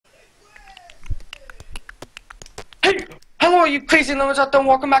Hello, you crazy lemons out there, and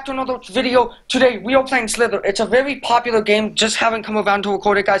welcome back to another video. Today, we are playing Slither. It's a very popular game, just haven't come around to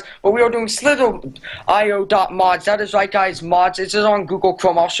record it, guys. But we are doing Slither.io.mods. That is right, guys, mods. It's on Google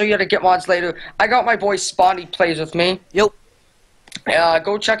Chrome. I'll show you how to get mods later. I got my boy Spondee plays with me. Yep.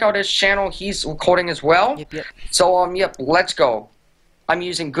 Go check out his channel. He's recording as well. Yep. So, yep, let's go. I'm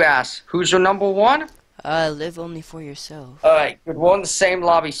using grass. Who's your number one? Live only for yourself. Alright, good. We're in the same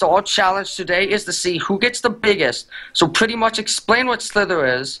lobby. So our challenge today is to see who gets the biggest. So pretty much explain what Slither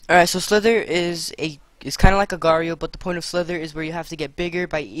is. Alright, so Slither is kind of like a Gario, but the point of Slither is where you have to get bigger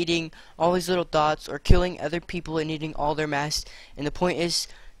by eating all these little dots or killing other people and eating all their mass. And the point is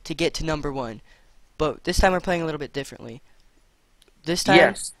to get to number one. But this time we're playing a little bit differently. This time,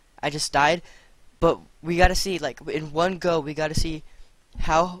 yes. I just died, but we gotta see, like, in one go, we gotta see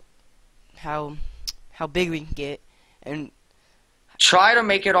how big we can get, and try to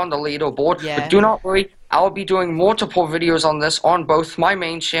make it on the leaderboard. Yeah. But do not worry, I'll be doing multiple videos on this on both my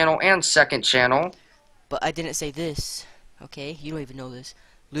main channel and second channel. But I didn't say this, okay? You don't even know this.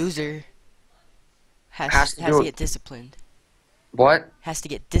 Loser has to get disciplined. What? Has to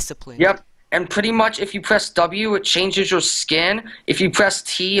get disciplined. Yep. And pretty much if you press W, it changes your skin. If you press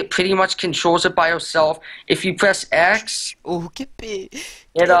T, it pretty much controls it by yourself. If you press X, if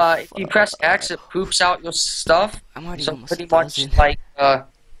you press X, it poops out your stuff. I'm already so almost pretty much like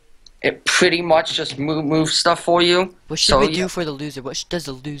it pretty much just moves stuff for you. What should we do for the loser? What does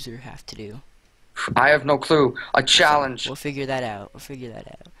the loser have to do? I have no clue. A challenge. We'll figure that out.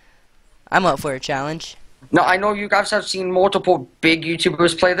 I'm up for a challenge. Now, I know you guys have seen multiple big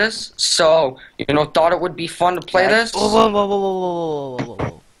YouTubers play this, so, thought it would be fun to play this. Whoa.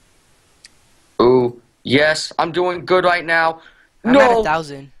 Ooh, yes, I'm doing good right now. I'm at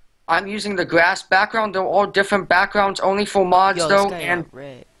 1,000. I'm using the grass background. They're all different backgrounds, only for mods, though. This guy got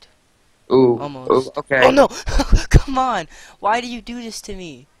wrecked. Ooh, almost. Ooh, okay. Oh, no. Come on. Why do you do this to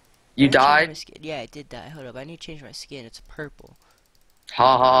me? You died? Yeah, I did die. Hold up. I need to change my skin. It's purple.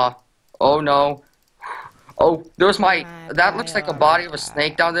 Haha. Oh, no. Oh, there's that looks like a body of a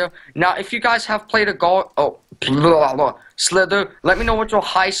snake down there. Now, if you guys have played Slither, let me know what your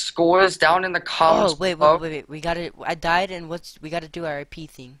high score is down in the comments. Oh, wait. I died, and we gotta do our IP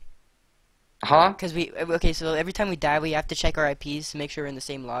thing. Huh? Okay, so every time we die, we have to check our IPs to make sure we're in the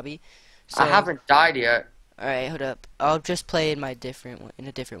same lobby. So, I haven't died yet. Alright, hold up. I'll just play in a different one.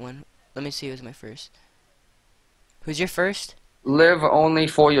 Let me see who's my first. Who's your first? Live only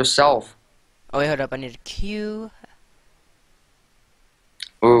for yourself. Oh, wait, hold up. I need a Q.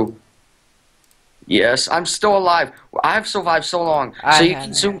 Ooh. Yes, I'm still alive. I've survived so long. So you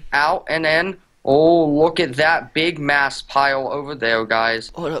can zoom out and then... Oh, look at that big mass pile over there,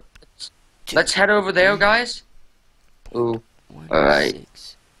 guys. Hold up. Let's head over there, guys. Ooh.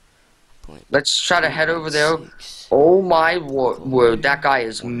 Alright. Let's try to head over there. Oh my word. That guy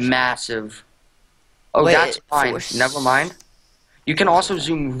is massive. Oh, that's fine. Never mind. You can also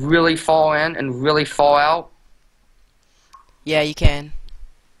zoom really far in and really far out. Yeah, you can.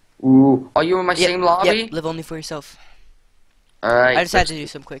 Ooh. Are you in my same lobby? Yep, live only for yourself. Alright. I decided to do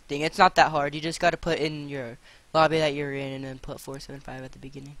some quick thing. It's not that hard. You just gotta put in your lobby that you're in and then put 475 at the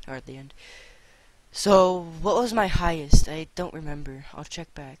beginning, or at the end. So, what was my highest? I don't remember. I'll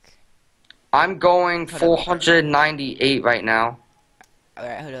check back. I'm going 498 right now.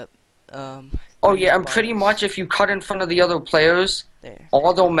 Alright, hold up. Oh yeah, and pretty much if you cut in front of the other players,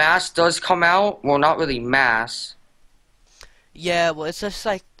 although mass does come out, well, not really mass. Yeah, well, it's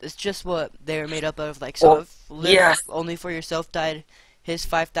just what they're made up of. Like, so if Live only for yourself died, his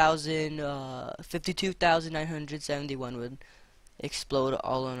 52,971 would explode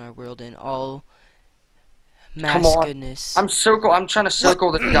all on our world and all mass goodness. I'm trying to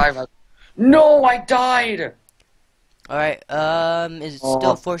circle this guy. No, I died. Alright, is it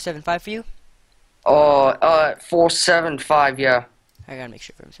still 475 for you? 475, yeah. I gotta make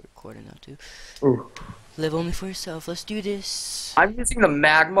sure I'm recording now too. Ooh. Live only for yourself. Let's do this. I'm using the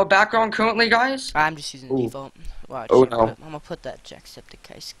magma background currently, guys. I'm just using the default. Watch. Oh no. I'm gonna put that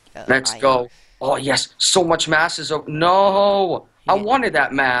Jacksepticeye. Let's go. Oh yes, so much mass is over. No, I wanted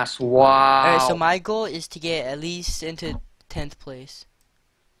that mass. Wow. Alright, so my goal is to get at least into 10th place.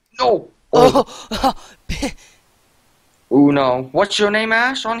 No. Oh. Ooh, no. What's your name,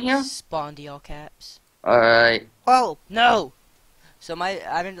 Ash, on here? Spondee, all caps. Alright. Oh, no! So I'm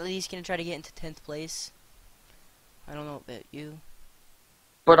at least gonna try to get into 10th place. I don't know about you.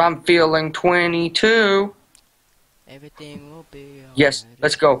 But I'm feeling 22. Everything will be alright. Yes,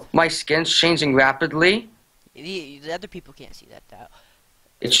 let's go. My skin's changing rapidly. The other people can't see that though.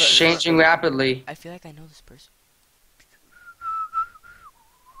 It's changing rapidly. I feel like I know this person.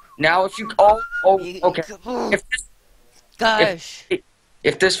 Now if you... okay. If this Gosh.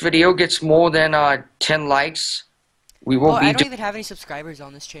 If this video gets more than 10 likes, we will Well, be I don't even have any subscribers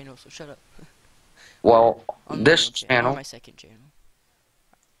on this channel, so shut up. well, On this on channel. my second channel.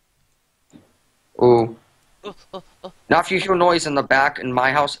 Ooh. Oh. Now if you hear noise in the back in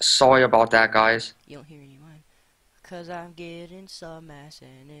my house, sorry about that, guys. You don't hear anyone. Cause I'm getting some ass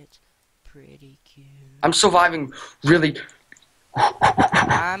and it's pretty cute. I'm surviving really.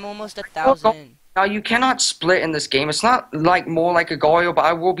 I'm almost 1,000. Now you cannot split in this game. It's not like more like a Gario, but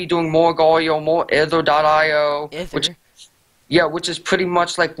I will be doing more Gario, more Ether.io. Which is pretty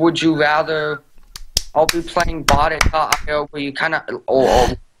much like Would You Rather. I'll be playing Bot.io where you kind of,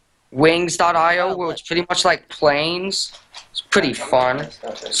 or Wings.io where it's pretty much like planes. It's pretty fun.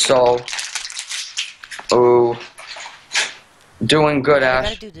 So, doing good, I Ash.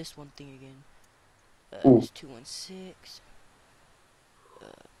 gotta do this one thing again. It's 216.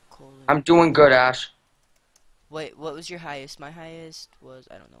 I'm doing good, Ash. Wait, what was your highest? My highest was,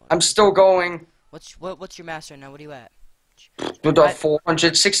 I don't know. I'm still going. What's your master now? What are you at? With the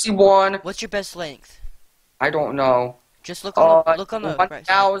 461. What's your best length? I don't know. Just look on the right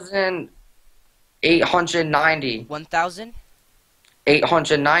side. 1,890. 1,000?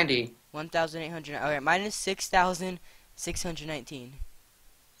 890. 1,800. Alright, mine is 6,619.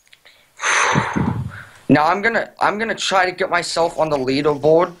 Now I'm gonna try to get myself on the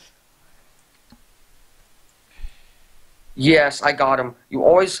leaderboard. Yes, I got him.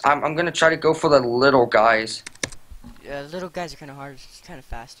 I'm gonna try to go for the little guys. Yeah, little guys are kind of hard. It's kind of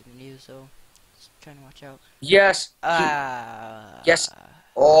faster than you, so just trying to watch out. Yes. Yes.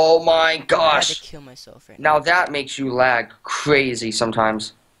 Oh my gosh. I had to kill myself right now. Now that makes you lag crazy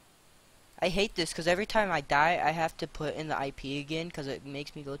sometimes. I hate this because every time I die, I have to put in the IP again because it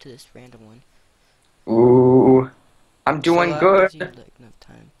makes me go to this random one. Ooh, I'm doing good.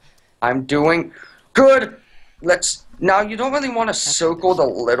 I'm doing good. Now you don't really want to circle the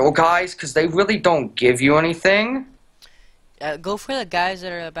little guys because they really don't give you anything. Go for the guys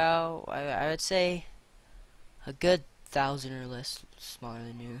that are about, I would say, a good 1,000 or less smaller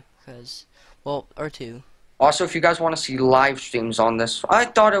than you, or 2. Also, if you guys want to see live streams on this, I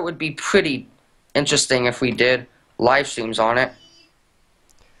thought it would be pretty interesting if we did live streams on it.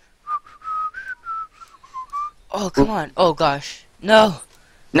 Oh, come on. Oh, gosh. No.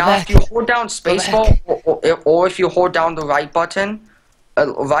 Now, if you hold down spacebar, or if you hold down the right button,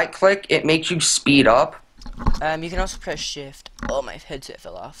 right click, it makes you speed up. You can also press shift. Oh, my headset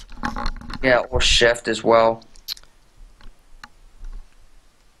fell off. Yeah, or shift as well.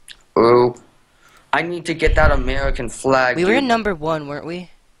 Ooh. I need to get that American flag. We were in number 1, weren't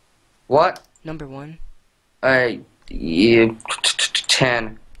we? What? Number 1? Yeah,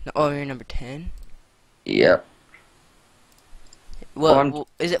 10. Oh, you're number 10? Yep. Well,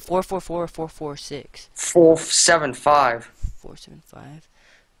 is it 444 or 446? 475. 475.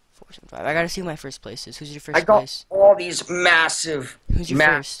 475. I gotta see who my first place is. Who's your first place? I got place? all these massive. Who's your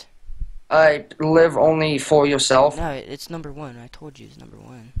first? Live only for yourself. No, it's number 1. I told you it's number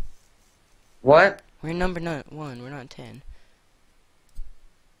 1. What? We're number 1. We're not 10.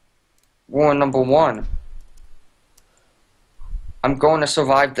 We're number 1. I'm going to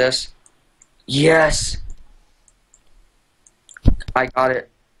survive this. Yes. I got it.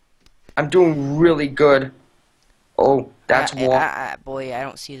 I'm doing really good. Oh, that's 1. Boy, I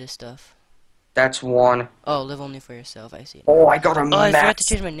don't see this stuff. That's 1. Oh, live only for yourself. I see it. Oh, I got a I forgot to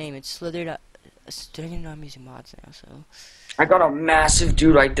change my name. It's Slithered. I'm using mods now, so. I got a massive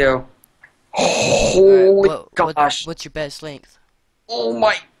dude right there. Holy gosh. What's your best length? Oh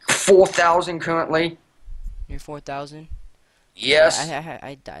my, 4,000 currently. You're 4,000? Yes. Yeah,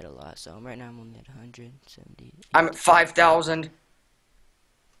 I died a lot, so right now I'm only at 170. I'm at 5,000.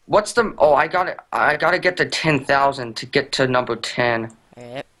 What's the? Oh, I gotta get to 10,000 to get to number 10.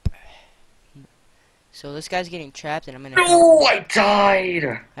 Yep. So this guy's getting trapped, and I'm gonna. Oh, I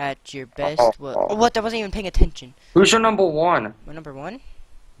died. At your best. What? I wasn't even paying attention. Who's your number 1? My number 1?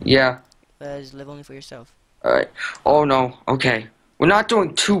 Yeah. Live only for yourself. Alright. Oh no. Okay. We're not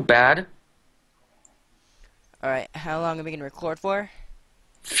doing too bad. Alright. How long are we gonna record for?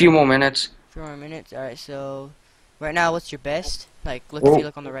 Few more minutes. Few more minutes. Alright. So, right now, what's your best? Like, if you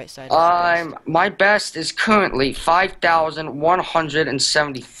look on the right side. My best is currently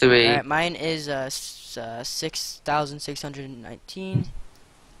 5,173. Alright. Mine is 6,619.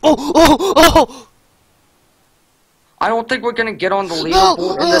 Oh! I don't think we're gonna get on the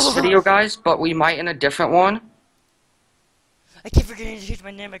leaderboard in this video, guys, but we might in a different one. I keep forgetting to change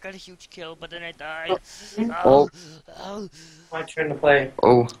my name. I got a huge kill, but then I died. Oh. My turn to play.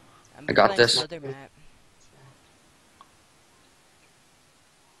 Oh, I got this.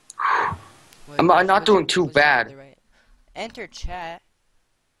 I'm not doing too bad. Enter chat.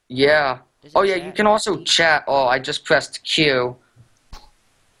 Yeah. There's a Oh yeah, you chat. can also chat. Oh, I just pressed Q.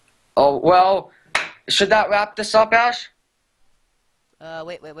 Oh well, should that wrap this up, Ash?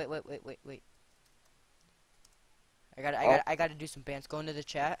 Wait. Oh, I gotta do some bands. Go into the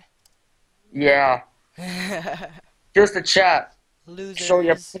chat. yeah. Just the chat. So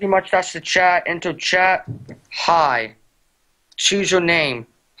yeah, Losers. pretty much that's the chat. Enter chat. Hi. Choose your name.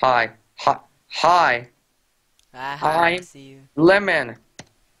 Hi. Hi. Hi. Aha, I Hi. see you. Lemon.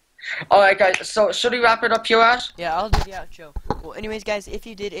 Alright guys, so should we wrap it up here, Ash? Yeah, I'll do the outro. Well, anyways, guys, if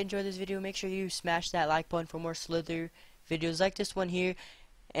you did enjoy this video, make sure you smash that like button for more Slither videos like this one here.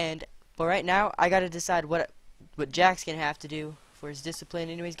 But right now, I gotta decide what Jack's gonna have to do for his discipline.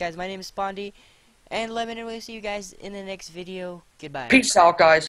 Anyways, guys, my name is Spondee and Lemon, and we'll see you guys in the next video. Goodbye. Peace out, guys.